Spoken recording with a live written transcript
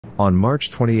On March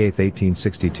 28,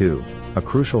 1862, a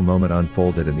crucial moment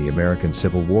unfolded in the American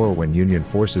Civil War when Union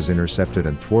forces intercepted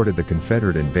and thwarted the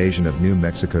Confederate invasion of New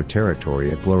Mexico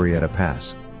Territory at Glorieta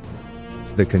Pass.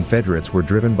 The Confederates were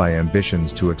driven by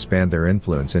ambitions to expand their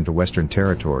influence into Western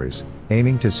territories,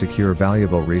 aiming to secure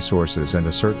valuable resources and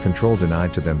assert control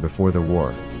denied to them before the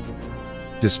war.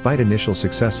 Despite initial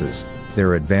successes,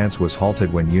 their advance was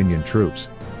halted when Union troops,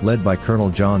 led by Colonel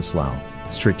John Slough,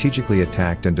 strategically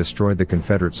attacked and destroyed the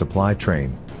Confederate supply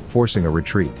train, forcing a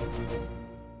retreat.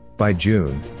 By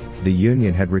June, the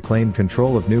Union had reclaimed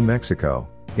control of New Mexico,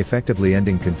 effectively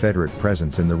ending Confederate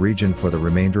presence in the region for the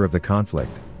remainder of the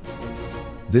conflict.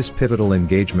 This pivotal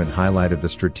engagement highlighted the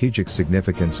strategic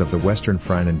significance of the Western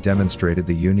Front and demonstrated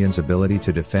the Union's ability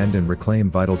to defend and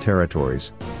reclaim vital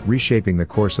territories, reshaping the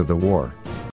course of the war.